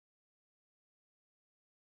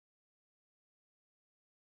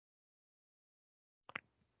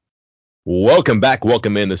Welcome back.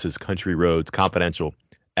 Welcome in. This is Country Roads Confidential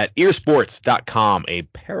at earsports.com, a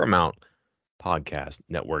Paramount podcast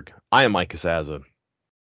network. I am Mike Casaza,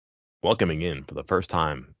 welcoming in for the first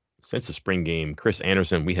time since the spring game Chris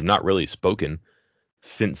Anderson. We have not really spoken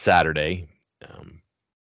since Saturday.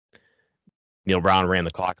 Neil Brown ran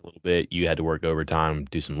the clock a little bit. You had to work overtime,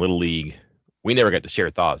 do some Little League. We never got to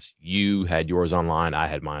share thoughts. You had yours online. I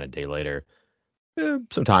had mine a day later.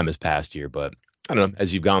 Some time has passed here, but I don't know.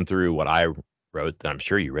 As you've gone through what I wrote, that I'm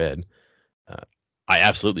sure you read, uh, I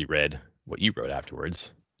absolutely read what you wrote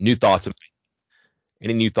afterwards. New thoughts?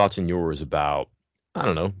 Any new thoughts in yours about, I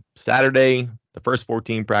don't know, Saturday, the first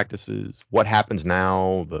 14 practices, what happens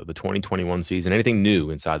now, the 2021 season, anything new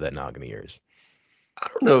inside that noggin of yours? I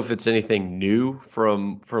don't know if it's anything new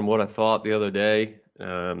from what I thought the other day,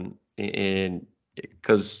 and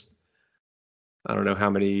because I don't know how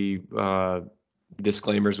many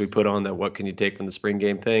disclaimers we put on that. What can you take from the spring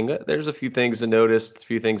game thing? There's a few things I noticed, a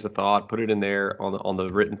few things I thought. Put it in there on the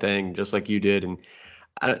written thing, just like you did, and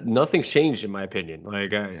nothing's changed in my opinion.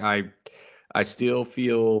 Like I still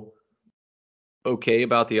feel okay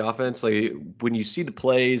about the offense. Like when you see the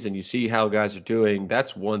plays and you see how guys are doing,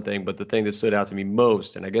 that's one thing. But the thing that stood out to me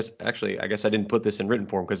most, and I guess I didn't put this in written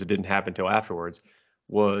form because it didn't happen until afterwards,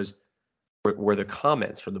 was were the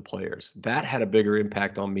comments from the players. That had a bigger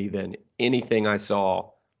impact on me than anything I saw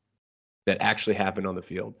that actually happened on the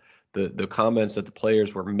field. The comments that the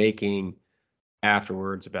players were making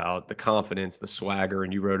afterwards about the confidence, the swagger,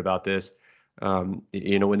 and you wrote about this, in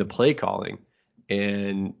the play calling.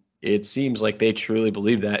 And it seems like they truly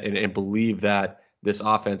believe that and believe that this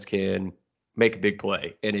offense can make a big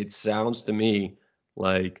play. And it sounds to me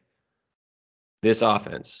like this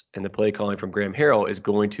offense and the play calling from Graham Harrell is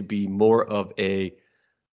going to be more of a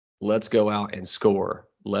let's go out and score.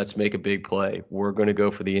 Let's make a big play. We're going to go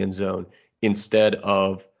for the end zone instead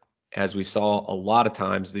of, as we saw a lot of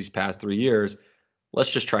times these past 3 years,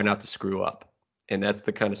 let's just try not to screw up. And that's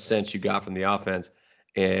the kind of sense you got from the offense.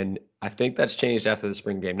 And I think that's changed after the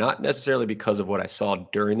spring game, not necessarily because of what I saw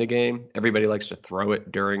during the game. Everybody likes to throw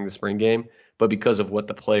it during the spring game, but because of what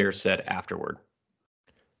the players said afterward.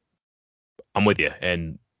 I'm with you.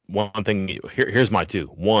 And one thing, here's my two.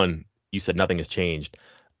 One, you said nothing has changed.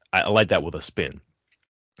 I like that with a spin.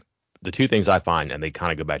 The two things I find, and they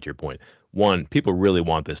kind of go back to your point. One, people really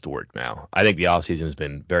want this to work now. I think the offseason has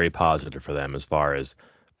been very positive for them as far as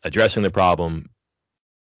addressing the problem,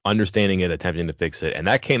 understanding it, attempting to fix it. And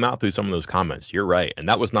that came out through some of those comments. You're right. And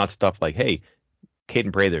that was not stuff like, hey,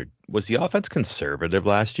 Caden Prather, was the offense conservative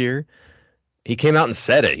last year? He came out and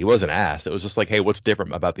said it. He wasn't asked. It was just like, hey, what's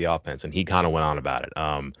different about the offense? And he kind of went on about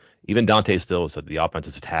it. Even Dante Still said the offense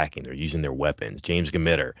is attacking. They're using their weapons. James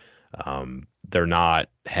Gamitter, they're not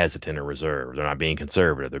hesitant or reserved. They're not being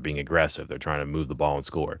conservative. They're being aggressive. They're trying to move the ball and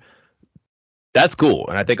score. That's cool.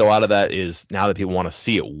 And I think a lot of that is now that people want to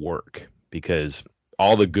see it work because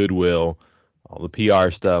all the goodwill, all the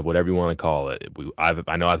PR stuff, whatever you want to call it.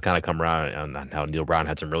 I know I've kind of come around on how Neil Brown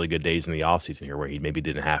had some really good days in the offseason here where he maybe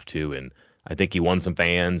didn't have to. And I think he won some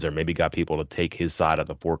fans or maybe got people to take his side of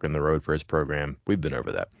the fork in the road for his program. We've been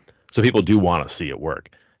over that. So people do want to see it work.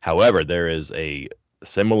 However, there is a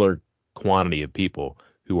similar quantity of people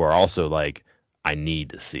who are also like, I need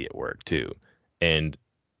to see it work too. And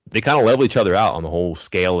they kind of level each other out on the whole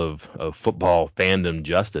scale of football fandom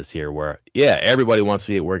justice here, where, yeah, everybody wants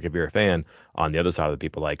to see it work if you're a fan. On the other side of the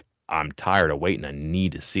people, like, I'm tired of waiting. I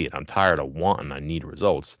need to see it. I'm tired of wanting. I need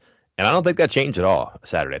results. And I don't think that changed at all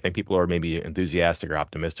Saturday. I think people are maybe enthusiastic or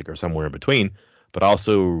optimistic or somewhere in between, but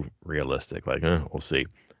also realistic. Like, we'll see.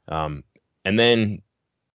 And then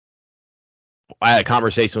I had a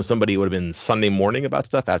conversation with somebody who would have been Sunday morning about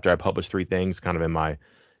stuff after I published three things kind of in my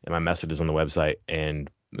messages on the website, and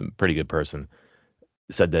pretty good person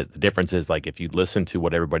said that the difference is like if you listen to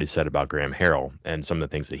what everybody said about Graham Harrell and some of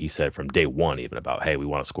the things that he said from day one, even about, hey, we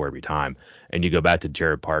want to score every time, and you go back to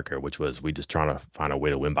Jared Parker, which was we just trying to find a way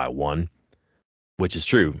to win by one, which is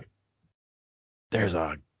true. There's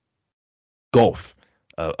a gulf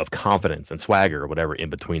of confidence and swagger or whatever in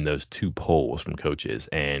between those two poles from coaches,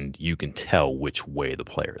 and you can tell which way the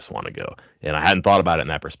players want to go. And I hadn't thought about it in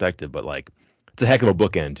that perspective, but like it's a heck of a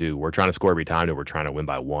bookend too. We're trying to score every time, and we're trying to win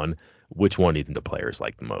by one. Which one do you think the players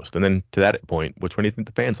like the most? And then to that point, which one do you think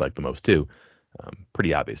the fans like the most too?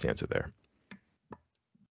 Pretty obvious answer there.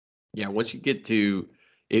 Yeah, once you get to,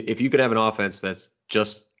 if you could have an offense that's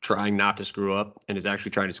just trying not to screw up and is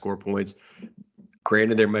actually trying to score points,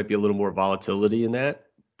 granted there might be a little more volatility in that,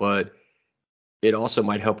 but it also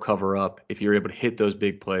might help cover up if you're able to hit those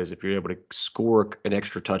big plays, if you're able to score an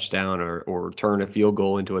extra touchdown or turn a field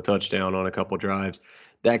goal into a touchdown on a couple drives.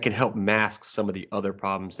 that can help mask some of the other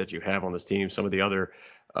problems that you have on this team, some of the other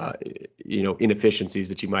inefficiencies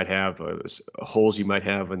that you might have, holes you might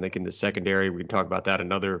have when in the secondary. We can talk about that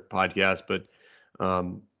another podcast, but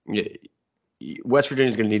yeah, West Virginia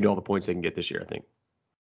is going to need all the points they can get this year, I think.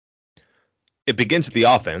 It begins with the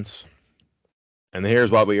offense, and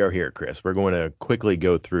here's why we are here, Chris. We're going to quickly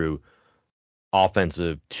go through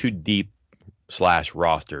offensive too deep /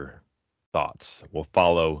 roster thoughts. We'll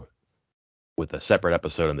follow with a separate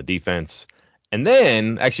episode on the defense. And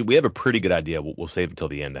then, actually, we have a pretty good idea. We'll save until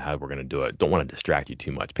the end of how we're going to do it. Don't want to distract you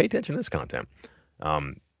too much. Pay attention to this content.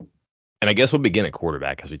 And I guess we'll begin at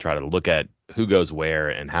quarterback as we try to look at who goes where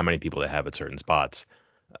and how many people they have at certain spots.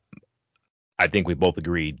 I think we both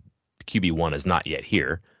agreed QB1 is not yet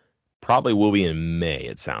here. Probably will be in May,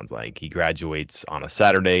 it sounds like. He graduates on a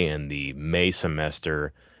Saturday, and the May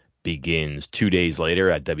semester begins 2 days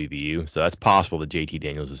later at WVU. So that's possible that JT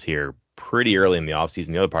Daniels is here pretty early in the offseason.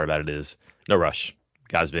 The other part about it is no rush.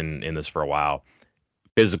 Guy's been in this for a while.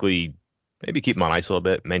 Physically, maybe keep him on ice a little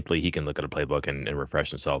bit. Mentally, he can look at a playbook and refresh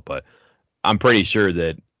himself. But I'm pretty sure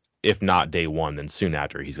that if not day one, then soon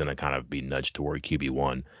after, he's going to kind of be nudged toward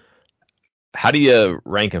QB1. How do you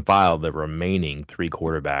rank and file the remaining 3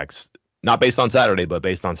 quarterbacks, not based on Saturday, but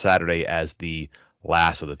based on Saturday as the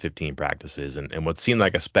last of the 15 practices and what seemed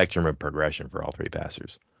like a spectrum of progression for all 3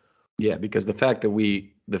 passers? Yeah, because the fact that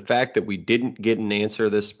we didn't get an answer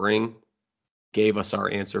this spring gave us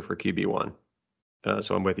our answer for QB1.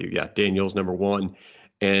 So I'm with you. Yeah, Daniels number 1,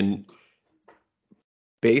 and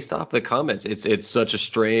based off the comments, it's such a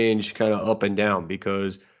strange kind of up and down,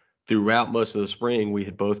 because throughout most of the spring we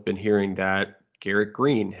had both been hearing that Garrett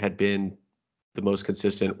Green had been the most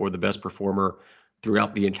consistent or the best performer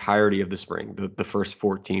throughout the entirety of the spring, the first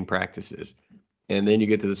 14 practices. And then you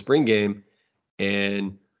get to the spring game,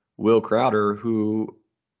 and Will Crowder, who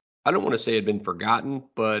I don't want to say had been forgotten,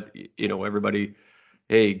 but everybody,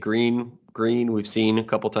 hey, Green, we've seen a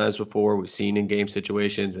couple times before. We've seen in game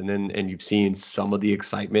situations, and you've seen some of the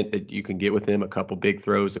excitement that you can get with him, a couple big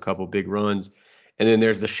throws, a couple big runs. And then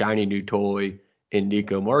there's the shiny new toy in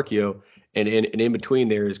Nico Marchio. And in between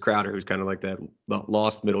there is Crowder, who's kind of like that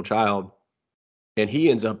lost middle child. And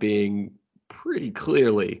he ends up being pretty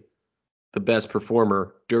clearly the best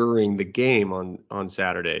performer during the game on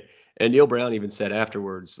Saturday. And Neil Brown even said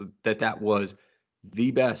afterwards that was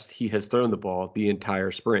the best he has thrown the ball the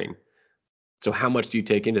entire spring. So how much do you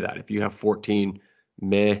take into that? If you have 14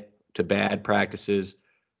 meh to bad practices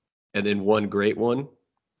and then one great one,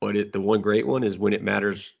 but the one great one is when it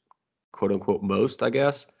matters, quote unquote, most, I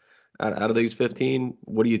guess, out of these 15,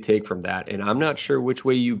 what do you take from that? And I'm not sure which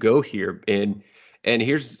way you go here. And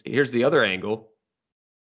here's the other angle.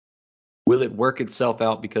 Will it work itself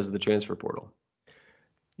out because of the transfer portal?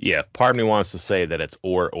 Yeah, part of me wants to say that it's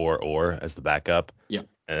or as the backup. Yeah.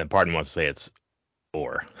 And then part of me wants to say it's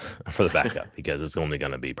or for the backup because it's only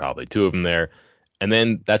going to be probably 2 of them there. And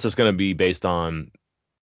then that's just going to be based on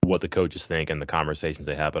what the coaches think and the conversations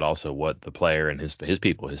they have, but also what the player and his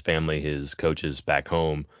people, his family, his coaches back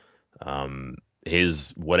home, his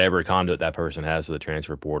whatever conduit that person has to the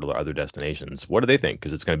transfer portal or other destinations. What do they think?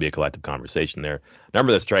 Because it's going to be a collective conversation there.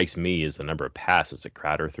 Number that strikes me is the number of passes that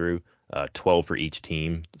Crowder threw, 12 for each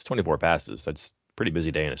team. It's 24 passes. That's a pretty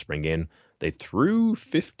busy day in a spring game. They threw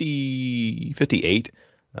 58.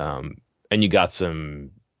 And you got some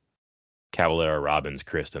Cavallero, Robbins,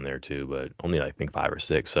 Christ in there too, but only I think 5 or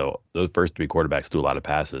 6. So those first 3 quarterbacks do a lot of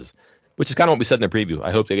passes, which is kind of what we said in the preview.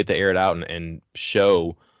 I hope they get to air it out and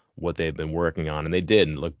show what they've been working on, and they did,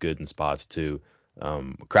 and look good in spots too.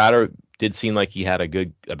 Crowder did seem like he had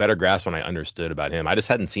a better grasp when I understood about him. I just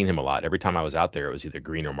hadn't seen him a lot. Every time I was out there, it was either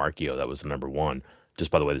Green or Marchio that was the number 1,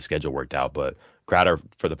 just by the way the schedule worked out. But Crowder,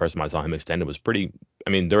 for the first time I saw him extended, was pretty. I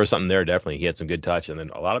mean, there was something there definitely. He had some good touch, and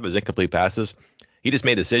then a lot of his incomplete passes, he just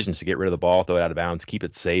made decisions to get rid of the ball, throw it out of bounds, keep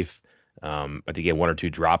it safe. I think he had 1 or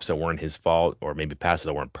 2 drops that weren't his fault, or maybe passes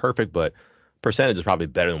that weren't perfect, but percentage is probably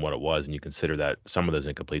better than what it was, and you consider that some of those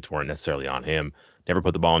incompletes weren't necessarily on him. Never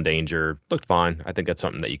put the ball in danger. Looked fine. I think that's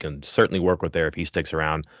something that you can certainly work with there if he sticks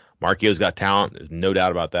around. Marchio's got talent. There's no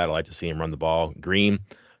doubt about that. I like to see him run the ball. Green,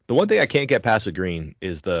 the one thing I can't get past with Green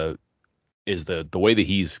is the way that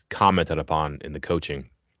he's commented upon in the coaching.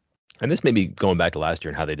 And this may be going back to last year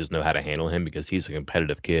and how they just know how to handle him because he's a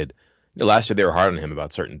competitive kid. Last year they were hard on him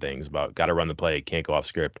about certain things, about got to run the play, can't go off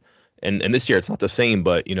script. And this year it's not the same,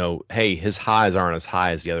 but hey, his highs aren't as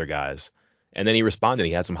high as the other guys. And then he responded.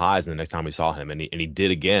 He had some highs the next time we saw him, and he did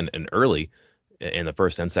again and early in the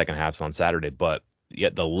first and second halves on Saturday. But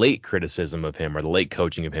yet the late criticism of him or the late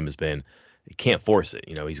coaching of him has been he can't force it.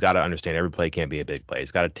 He's got to understand every play can't be a big play.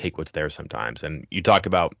 He's got to take what's there sometimes. And you talk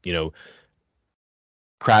about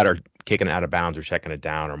Crowder kicking it out of bounds or checking it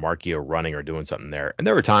down, or Markio running or doing something there. And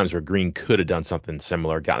there were times where Green could have done something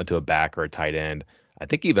similar, gotten into a back or a tight end. I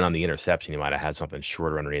think even on the interception, he might have had something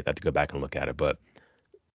shorter underneath. I have to go back and look at it. But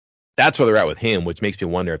that's where they're at with him, which makes me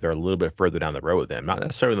wonder if they're a little bit further down the road with him. Not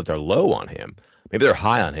necessarily that they're low on him. Maybe they're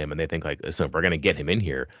high on him and they think, like, listen, if we're going to get him in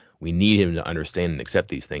here, we need him to understand and accept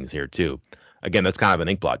these things here too. Again, that's kind of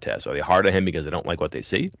an inkblot test. Are they hard on him because they don't like what they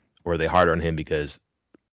see? Or are they harder on him because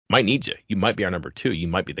might need you? You might be our number two. You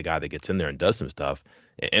might be the guy that gets in there and does some stuff.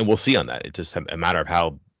 And we'll see on that. It's just a matter of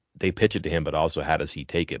how they pitch it to him, but also how does he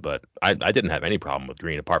take it. But I didn't have any problem with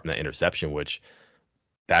Green apart from that interception, which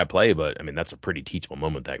bad play, but I mean, that's a pretty teachable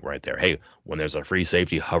moment that right there. Hey, when there's a free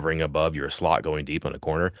safety hovering above your slot going deep on a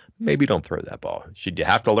corner, maybe don't throw that ball. Should you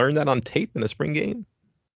have to learn that on tape in a spring game?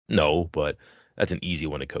 No, but that's an easy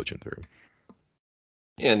one to coach him through.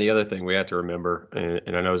 Yeah, and the other thing we have to remember,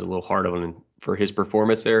 and I know it's a little hard on him for his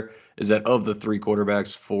performance there, is that of the three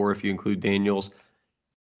quarterbacks, four if you include Daniels,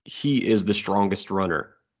 he is the strongest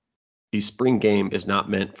runner. The spring game is not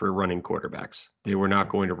meant for running quarterbacks. They were not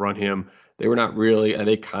going to run him. They were not really.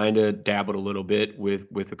 They kind of dabbled a little bit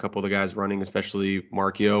with a couple of the guys running, especially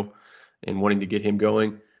Markio, and wanting to get him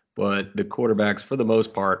going. But the quarterbacks, for the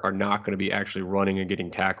most part, are not going to be actually running and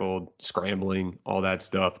getting tackled, scrambling, all that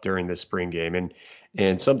stuff during the spring game.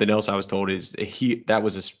 And something else I was told is that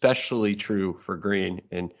was especially true for Green.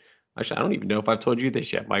 And actually, I don't even know if I've told you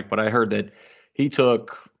this yet, Mike, but I heard that he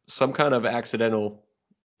took some kind of accidental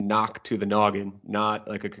knock to the noggin, not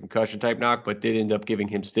like a concussion type knock, but did end up giving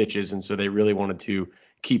him stitches. And so they really wanted to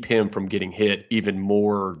keep him from getting hit even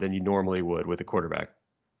more than you normally would with a quarterback.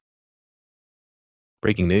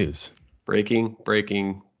 Breaking news. Breaking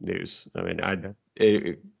news. I mean,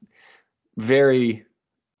 very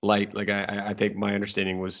light. Like I think my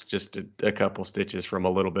understanding was just a couple stitches from a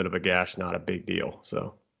little bit of a gash, not a big deal.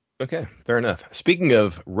 So. Okay, fair enough. Speaking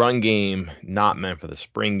of run game, not meant for the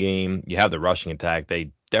spring game, you have the rushing attack.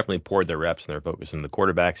 They definitely poured their reps and their focus on the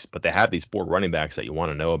quarterbacks, but they have these four running backs that you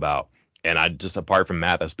want to know about. And I just, apart from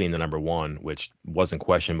Mathis being the number one, which wasn't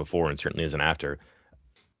questioned before and certainly isn't after,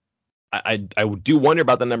 I do wonder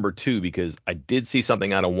about the number two because I did see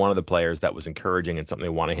something out of one of the players that was encouraging and something they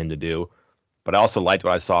wanted him to do. But I also liked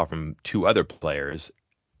what I saw from two other players,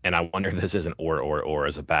 and I wonder if this isn't or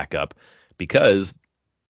as a backup because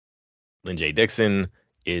Lynn J. Dixon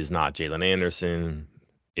is not Jalen Anderson,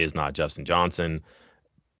 is not Justin Johnson,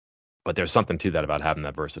 but there's something to that about having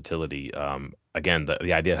that versatility. Again,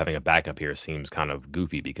 the idea of having a backup here seems kind of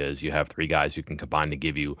goofy because you have three guys who can combine to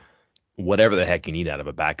give you whatever the heck you need out of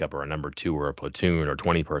a backup or a number two or a platoon or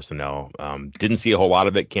 20 personnel. Didn't see a whole lot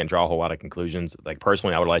of it. Can't draw a whole lot of conclusions. Like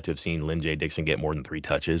personally, I would like to have seen Lynn J. Dixon get more than 3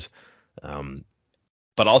 touches.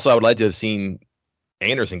 But also I would like to have seen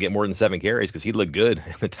Anderson get more than 7 carries because he looked good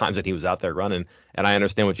the times that he was out there running. And I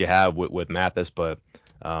understand what you have with Mathis, but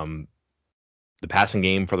the passing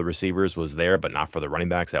game for the receivers was there, but not for the running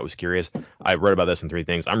backs. That was curious. I wrote about this in 3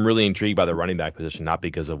 things. I'm really intrigued by the running back position, not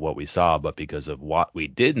because of what we saw, but because of what we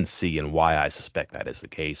didn't see and why I suspect that is the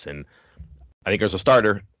case. And I think there's a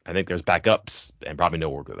starter. I think there's backups and probably no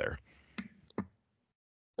worker there.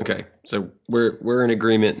 Okay, so we're in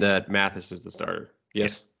agreement that Mathis is the starter.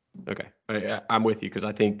 Yes. Okay, I'm with you because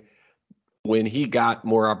I think when he got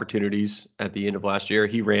more opportunities at the end of last year,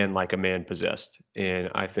 he ran like a man possessed, and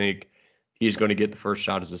I think he's going to get the first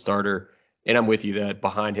shot as a starter. And I'm with you that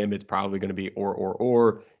behind him, it's probably going to be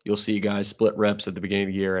or. You'll see guys split reps at the beginning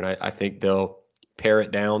of the year, and I think they'll pare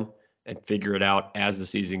it down and figure it out as the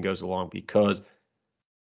season goes along because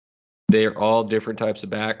they're all different types of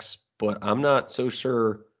backs, but I'm not so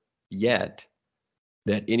sure yet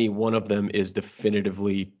that any one of them is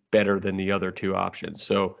definitively better than the other 2 options.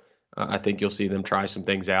 So I think you'll see them try some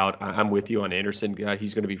things out. I'm with you on Anderson.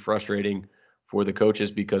 He's going to be frustrating for the coaches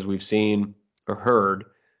because we've seen or heard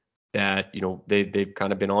that, they've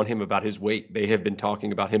kind of been on him about his weight. They have been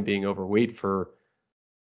talking about him being overweight for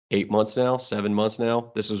 8 months now, 7 months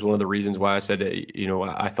now. This was one of the reasons why I said,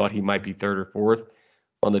 I thought he might be 3rd or 4th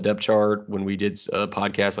on the depth chart when we did a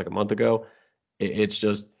podcast like a month ago. It's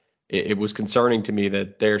just, it was concerning to me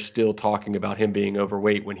that they're still talking about him being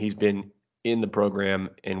overweight when he's been in the program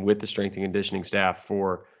and with the strength and conditioning staff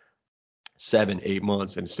for 7-8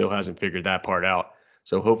 months and still hasn't figured that part out.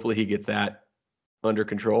 So hopefully he gets that under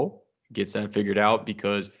control, gets that figured out,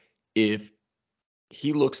 because if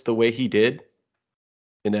he looks the way he did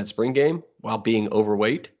in that spring game while being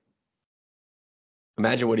overweight,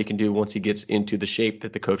 imagine what he can do once he gets into the shape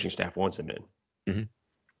that the coaching staff wants him in. Mm-hmm.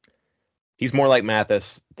 He's more like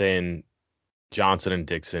Mathis than Johnson and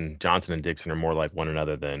Dixon. Johnson and Dixon are more like one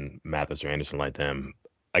another than Mathis or Anderson like them.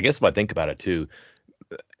 I guess if I think about it too,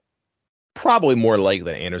 probably more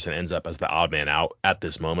likely that Anderson ends up as the odd man out at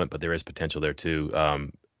this moment, but there is potential there too.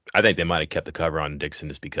 I think they might have kept the cover on Dixon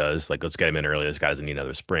just because, like, let's get him in early. This guy doesn't need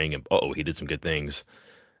another spring. And he did some good things,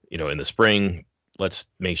 in the spring. Let's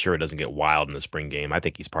make sure it doesn't get wild in the spring game. I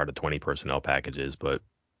think he's part of 20 personnel packages, but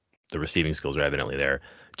the receiving skills are evidently there.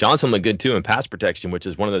 Johnson looked good too in pass protection, which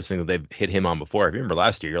is one of those things that they've hit him on before. If you remember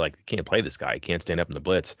last year, you're like, you can't play this guy. He can't stand up in the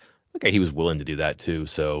blitz. Okay, he was willing to do that too.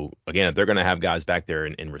 So again, if they're going to have guys back there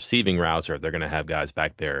in receiving routes, or if they're going to have guys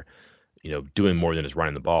back there, doing more than just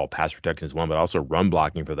running the ball, pass protection is one, but also run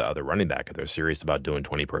blocking for the other running back. If they're serious about doing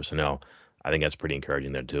 20 personnel, I think that's pretty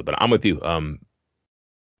encouraging there too. But I'm with you.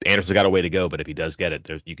 Anderson's got a way to go, but if he does get it,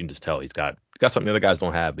 you can just tell he's got something the other guys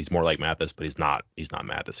don't have. He's more like Mathis, but he's not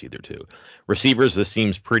Mathis either too. Receivers, this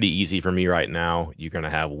seems pretty easy for me right now. You're going to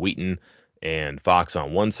have Wheaton and Fox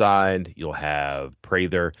on one side. You'll have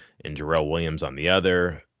Prather and Jarrell Williams on the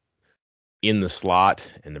other. In the slot,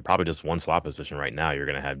 and then probably just one slot position right now, you're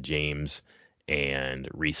going to have James and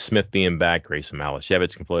Reese Smith being back. Grayson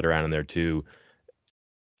Malashevich can float around in there too.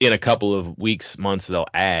 In a couple of weeks, months, they'll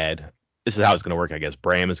add. This is how it's going to work, I guess.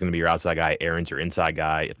 Bram is going to be your outside guy. Aaron's your inside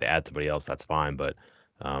guy. If they add somebody else, that's fine. But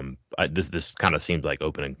this kind of seems like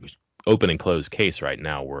open and closed case right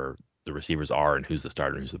now, where the receivers are and who's the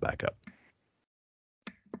starter and who's the backup.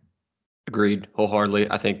 Agreed wholeheartedly.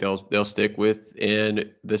 I think they'll stick with,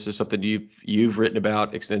 and this is something you've written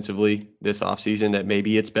about extensively this offseason, that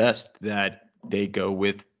maybe it's best that they go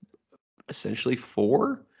with essentially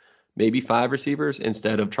 4, maybe 5 receivers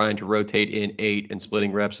instead of trying to rotate in 8 and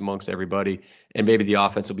splitting reps amongst everybody. And maybe the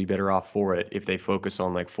offense will be better off for it if they focus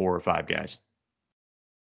on like 4 or 5 guys.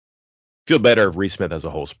 Feel better if Reese Smith has a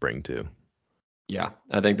whole spring too. Yeah,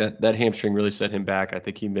 I think that hamstring really set him back. I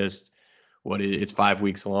think he missed it's 5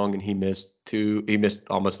 weeks long, and he missed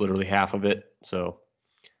almost literally half of it. So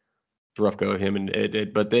it's a rough go of him.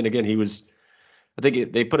 And but then again, I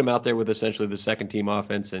think they put him out there with essentially the second team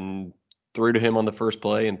offense and threw to him on the first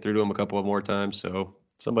play and threw to him a couple of more times. So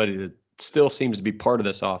somebody that still seems to be part of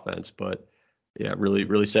this offense, but yeah, really,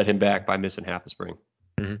 really set him back by missing half the spring.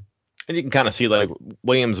 Mm-hmm. And you can kind of see, like,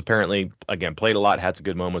 Williams apparently, again, played a lot, had some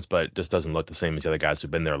good moments, but just doesn't look the same as the other guys who've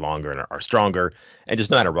been there longer and are stronger and just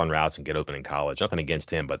know how to run routes and get open in college. Nothing against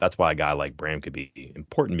him, but that's why a guy like Bram could be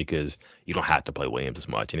important, because you don't have to play Williams as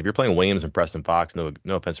much. And if you're playing Williams and Preston Fox, no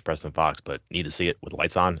offense to Preston Fox, but need to see it with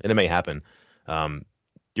lights on, and it may happen,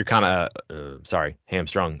 you're kind of,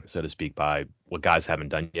 hamstrung, so to speak, by what guys haven't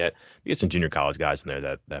done yet. You get some junior college guys in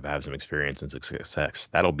there that have some experience and success.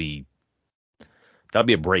 That'll be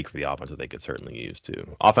a break for the offense that they could certainly use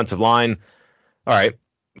too. Offensive line, all right,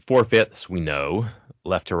 4/5 we know.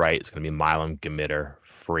 Left to right, it's going to be Milam, Gamitter,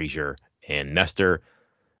 Frazier, and Nestor.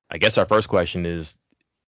 I guess our first question is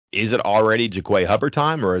it already Jaquay Hubbard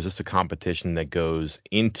time, or is this a competition that goes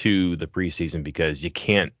into the preseason because you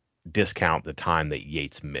can't discount the time that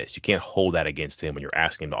Yates missed? You can't hold that against him when you're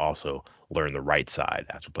asking him to also learn the right side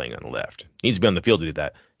after playing on the left. He needs to be on the field to do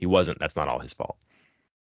that. He wasn't. That's not all his fault.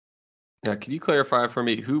 Now, can you clarify for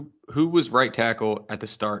me who was right tackle at the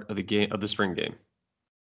start of the spring game?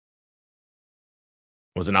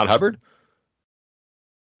 Was it not Hubbard?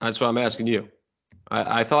 That's what I'm asking you.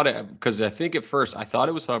 I thought it, because I think at first I thought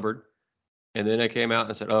it was Hubbard, and then I came out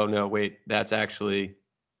and said, oh no, wait, that's actually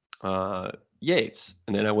Yates.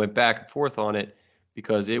 And then I went back and forth on it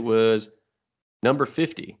because it was number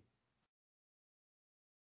 50,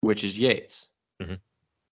 which is Yates. Mm-hmm.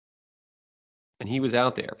 And he was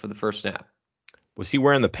out there for the first snap. Was he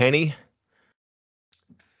wearing the penny?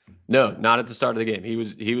 No, not at the start of the game.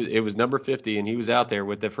 It was number 50, and he was out there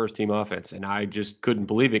with the first team offense, and I just couldn't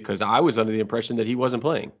believe it because I was under the impression that he wasn't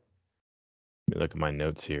playing. Let me look at my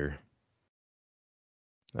notes here.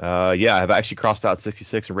 Yeah, I've actually crossed out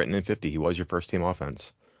 66 and written in 50. He was your first team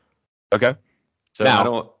offense. Okay. So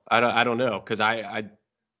now, I don't know, because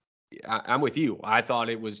I'm with you. I thought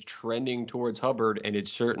it was trending towards Hubbard, and it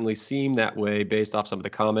certainly seemed that way based off some of the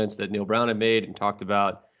comments that Neil Brown had made and talked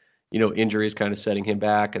about, injuries kind of setting him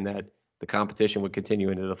back and that the competition would continue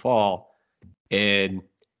into the fall. And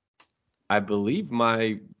I believe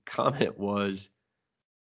my comment was,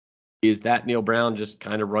 is that Neil Brown just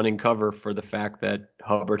kind of running cover for the fact that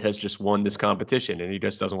Hubbard has just won this competition and he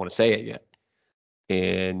just doesn't want to say it yet?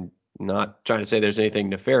 And not trying to say there's anything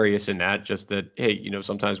nefarious in that, just that, hey,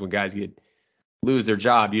 sometimes when guys lose their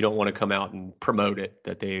job, you don't want to come out and promote it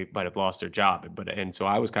that they might have lost their job. And so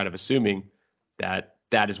I was kind of assuming that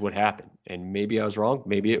is what happened. And maybe I was wrong.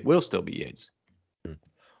 Maybe it will still be Yates.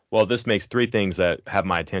 Well, this makes 3 things that have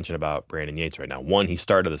my attention about Brandon Yates right now. 1, he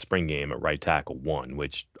started the spring game at right tackle 1,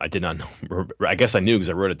 which I did not know. I guess I knew because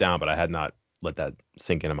I wrote it down, but I had not let that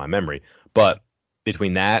sink into my memory. But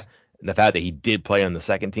between that, And the fact that he did play on the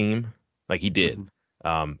second team, like he did. Mm-hmm.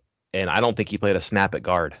 Um, and I don't think he played a snap at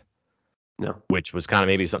guard, No. which was kind of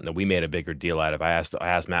maybe something that we made a bigger deal out of. I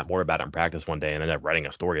asked Matt Moore about it in practice one day and ended up writing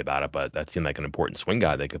a story about it, but that seemed like an important swing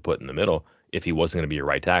guy they could put in the middle if he wasn't going to be your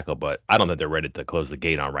right tackle. But I don't think they're ready to close the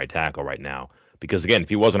gate on right tackle right now. Because again, if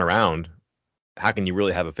he wasn't around, how can you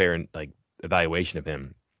really have a fair like evaluation of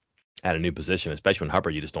him at a new position, especially when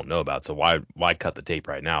Hubbard you just don't know about. So why cut the tape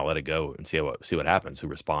right now? Let it go and see what happens, who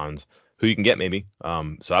responds, who you can get maybe.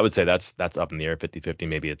 So I would say that's up in the air, 50-50,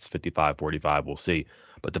 maybe it's 55-45, we'll see.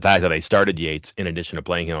 But the fact that they started Yates in addition to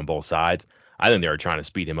playing him on both sides, I think they were trying to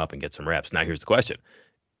speed him up and get some reps. Now here's the question.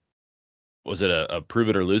 Was it a prove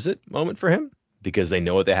it or lose it moment for him? Because they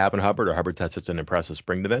know what they have in Hubbard, or Hubbard's had such an impressive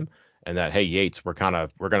spring to them, and that hey Yates, we're gonna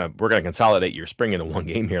consolidate your spring into one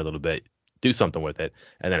game here a little bit, do something with it.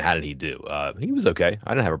 And then how did he do? He was okay. I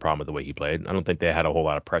didn't have a problem with the way he played. I don't think they had a whole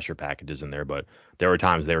lot of pressure packages in there, but there were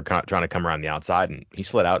times they were trying to come around the outside, and he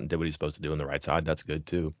slid out and did what he's supposed to do on the right side. That's good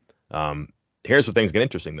too. Here's where things get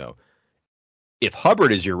interesting though. If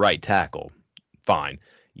Hubbard is your right tackle, fine.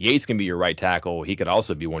 Yates can be your right tackle. He could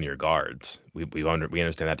also be one of your guards. We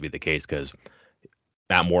understand that to be the case because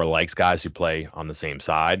Matt Moore likes guys who play on the same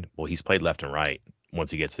side. Well, he's played left and right.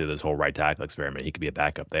 Once he gets through this whole right tackle experiment, he could be a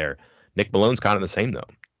backup there. Nick Malone's kind of the same though.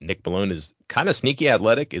 Nick Malone is kind of sneaky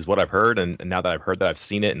athletic, is what I've heard, and now that I've heard that, I've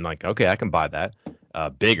seen it, and like, okay, I can buy that.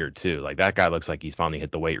 Bigger too. Like that guy looks like he's finally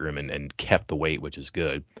hit the weight room and kept the weight, which is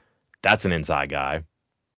good. That's an inside guy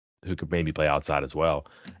who could maybe play outside as well.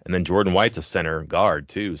 And then Jordan White's a center guard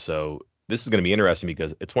too. So this is going to be interesting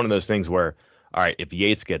because it's one of those things where, all right, if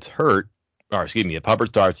Yates gets hurt, or excuse me, if Hubbard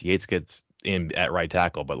starts, Yates gets in at right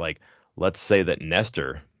tackle. But like, let's say that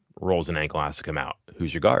Nestor rolls an ankle and has to come out.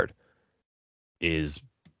 Who's your guard? Is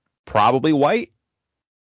probably White,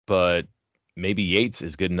 but maybe Yates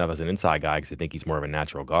is good enough as an inside guy because I think he's more of a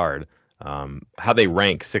natural guard. How they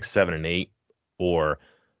rank 6, 7, and 8, or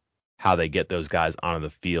how they get those guys onto the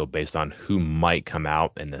field based on who might come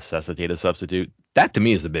out and necessitate a substitute. That to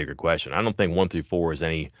me is the bigger question. I don't think 1 through 4 is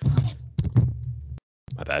any.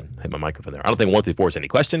 My bad. I hit my microphone there. I don't think 1 through 4 is any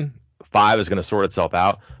question. 5 is going to sort itself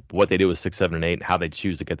out. But what they do with 6, 7, and 8, and how they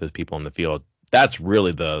choose to get those people on the field, that's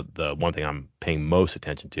really the one thing I'm paying most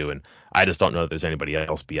attention to. And I just don't know that there's anybody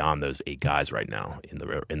else beyond those 8 guys right now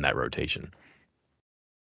in that rotation.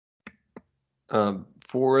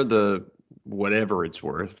 For the whatever it's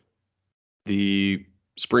worth, the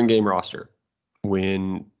spring game roster,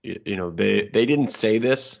 when they didn't say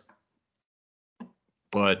this,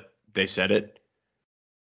 but they said it.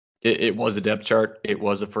 It was a depth chart. It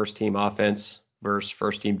was a first team offense versus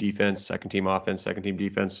first team defense, second team offense, second team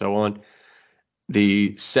defense, so on.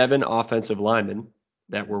 The 7 offensive linemen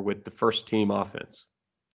that were with the first team offense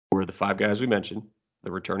were the 5 guys we mentioned,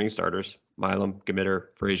 the returning starters: Milam, Gamitter,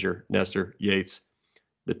 Frazier, Nestor, Yates.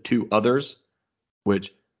 The 2 others,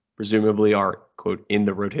 which presumably are, quote, in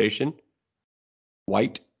the rotation,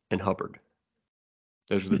 White and Hubbard.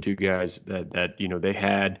 Those are the 2 guys that they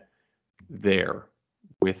had there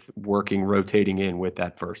with rotating in with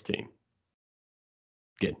that first team.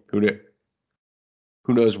 Again, who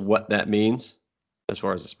knows what that means as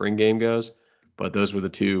far as the spring game goes, but those were the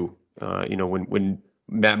 2. When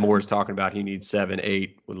Matt Moore is talking about he needs 7,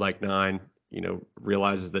 8, would like 9,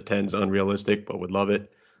 realizes the 10's unrealistic, but would love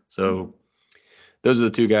it. So those are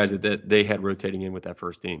the 2 guys that they had rotating in with that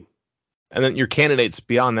first team. And then your candidates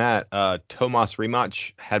beyond that, Tomas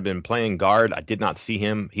Rimac had been playing guard. I did not see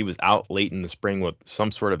him. He was out late in the spring with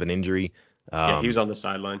some sort of an injury. Yeah, he was on the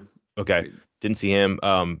sideline. Okay, didn't see him.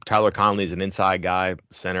 Tyler Conley is an inside guy,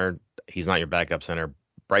 center. He's not your backup center.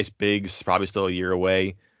 Bryce Biggs probably still a year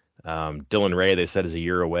away. Dylan Ray, they said, is a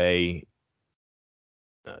year away.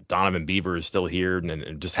 Donovan Beaver is still here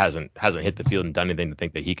and just hasn't hit the field and done anything to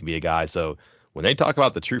think that he can be a guy. So when they talk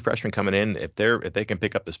about the true freshmen coming in, if they can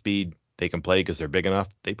pick up the speed, they can play because they're big enough.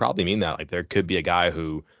 They probably mean that. Like there could be a guy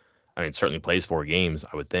who, I mean, certainly plays 4 games,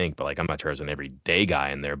 I would think, but like I'm not sure there's an everyday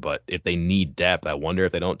guy in there. But if they need depth, I wonder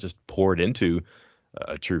if they don't just pour it into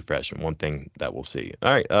a true freshman. One thing that we'll see.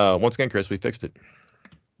 All right. Once again, Chris, we fixed it.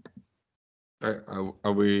 All right,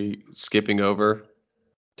 are we skipping over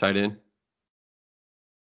tight end?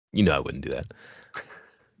 You know I wouldn't do that.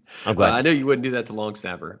 I'm glad. I know you wouldn't do that to long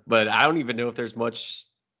snapper, but I don't even know if there's much.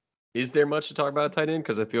 Is there much to talk about at tight end?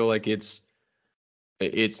 Because I feel like it's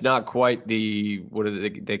not quite the, what do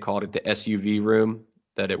they called it, the SUV room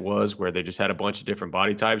that it was, where they just had a bunch of different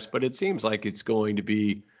body types. But it seems like it's going to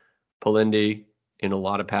be Palindi in a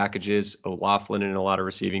lot of packages, O'Laughlin in a lot of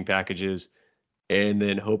receiving packages, and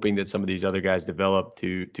then hoping that some of these other guys develop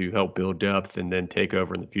to help build depth and then take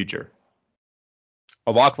over in the future.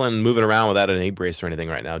 O'Loughlin moving around without an knee brace or anything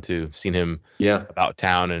right now too. Seen him Yeah. about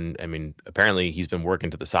town, and I mean, apparently he's been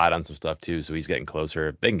working to the side on some stuff too, so he's getting closer.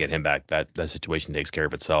 If they can get him back, that situation takes care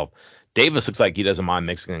of itself. Davis looks like he doesn't mind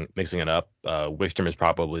mixing it up. Wickstrom is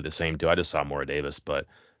probably the same too. I just saw more of Davis, but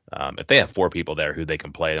if they have 4 people there who they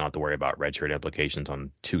can play, they don't have to worry about redshirt implications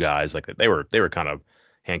on 2 guys. Like they were kind of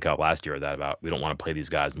handcuffed last year with that about we don't want to play these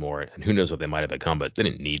guys more, and who knows what they might have become, but they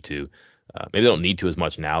didn't need to. Maybe they don't need to as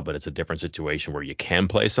much now, but it's a different situation where you can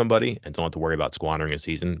play somebody and don't have to worry about squandering a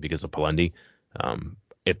season because of Palendi.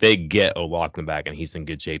 If they get O'Loughlin back and he's in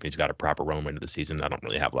good shape and he's got a proper run into the season, I don't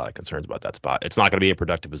really have a lot of concerns about that spot. It's not going to be a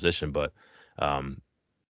productive position, but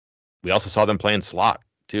we also saw them playing slot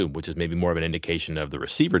too, which is maybe more of an indication of the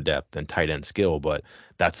receiver depth than tight end skill, but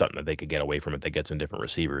that's something that they could get away from if they get some different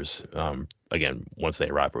receivers. Again, once they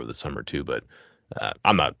arrive over the summer too, but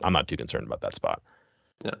I'm not too concerned about that spot.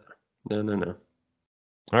 No.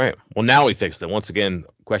 All right. Well, now we fixed it. Once again,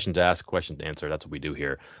 questions asked, questions answered. That's what we do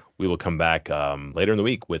here. We will come back later in the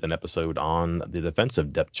week with an episode on the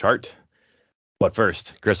defensive depth chart. But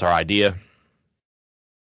first, Chris, our idea,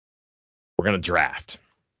 we're going to draft.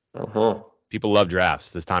 People love drafts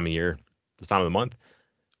this time of year, this time of the month.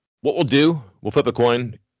 What we'll do, we'll flip a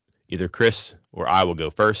coin. Either Chris or I will go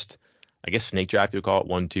first. I guess snake draft, you'll call it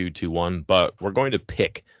 1, 2, 2, 1. But we're going to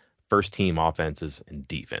pick first team offenses and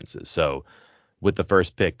defenses. So with the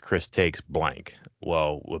first pick, Chris takes blank.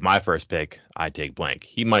 Well, with my first pick, I take blank.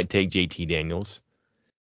 He might take JT Daniels.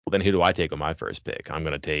 Well, then who do I take with my first pick? I'm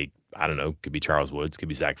going to take, I don't know, could be Charles Woods, could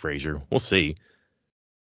be Zach Frazier. We'll see.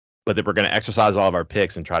 But then we're going to exercise all of our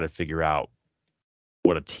picks and try to figure out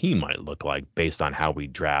what a team might look like based on how we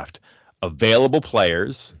draft available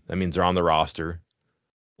players. That means they're on the roster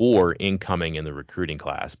or incoming in the recruiting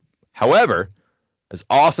class. However, as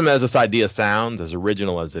awesome as this idea sounds, as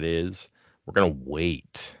original as it is, we're going to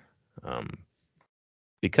wait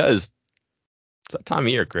because it's that time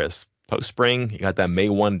of year, Chris. Post-spring, you got that May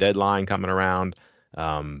 1 deadline coming around.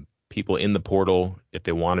 People in the portal, if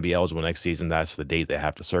they want to be eligible next season, that's the date they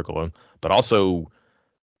have to circle them. But also,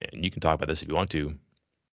 and you can talk about this if you want to,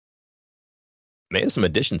 may have some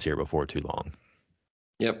additions here before too long.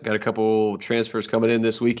 Yep, got a couple transfers coming in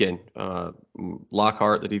this weekend.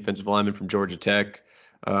 Lockhart, the defensive lineman from Georgia Tech.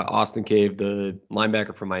 Austin Cave, the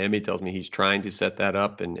linebacker from Miami, tells me he's trying to set that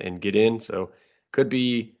up and get in. So could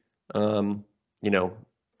be,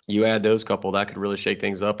 you add those couple, that could really shake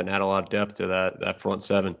things up and add a lot of depth to that front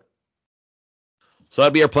 7. So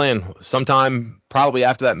that'd be our plan. Sometime probably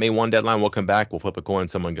after that May 1 deadline, we'll come back. We'll flip a coin.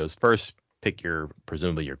 Someone goes first. Pick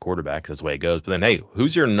presumably your quarterback. That's the way it goes. But then, hey,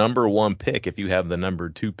 who's your number 1 pick if you have the number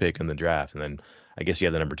 2 pick in the draft? And then I guess you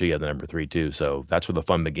have the number 2, you have the number 3 too. So that's where the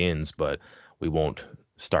fun begins. But we won't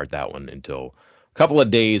start that one until a couple of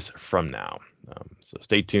days from now. So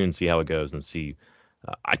stay tuned, see how it goes, and see.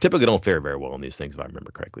 I typically don't fare very well on these things if I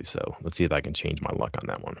remember correctly. So let's see if I can change my luck on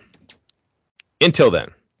that one. Until then,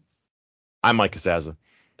 I'm Mike Casaza.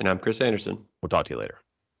 And I'm Chris Anderson. We'll talk to you later.